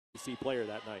C player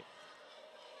that night.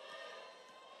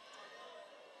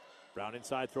 Brown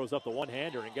inside throws up the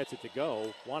one-hander and gets it to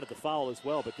go. Wanted the foul as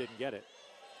well, but didn't get it.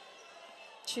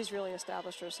 She's really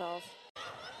established herself.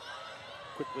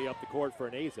 Quickly up the court for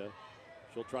Ineza.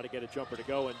 She'll try to get a jumper to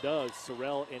go and does.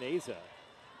 Sorrell Ineza.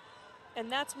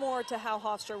 And that's more to how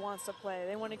Hofstra wants to play.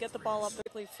 They want to get the ball up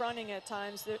quickly, fronting at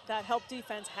times. That help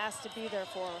defense has to be there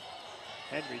for her.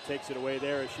 Henry takes it away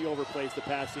there as she overplays the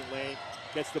passing lane.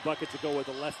 Gets the bucket to go with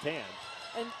the left hand.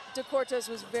 And DeCortez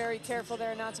was very careful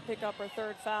there not to pick up her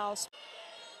third foul.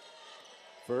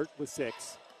 Vert with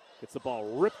 6. Gets the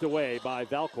ball ripped away by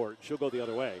Valcourt. She'll go the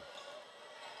other way.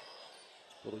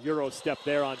 Little Euro step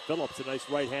there on Phillips. A nice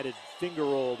right-handed finger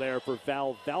roll there for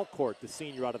Valcourt, the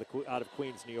senior out of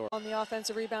Queens, New York. On the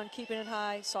offensive rebound, keeping it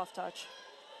high, soft touch.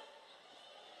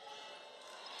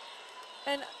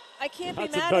 And I can't be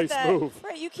mad at that. Move.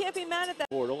 Right, you can't be mad at that.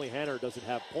 Only Hanner doesn't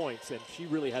have points, and she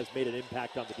really has made an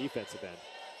impact on the defensive end.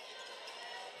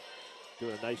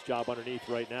 Doing a nice job underneath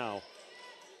right now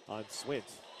on Swint.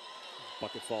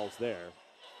 Bucket falls there.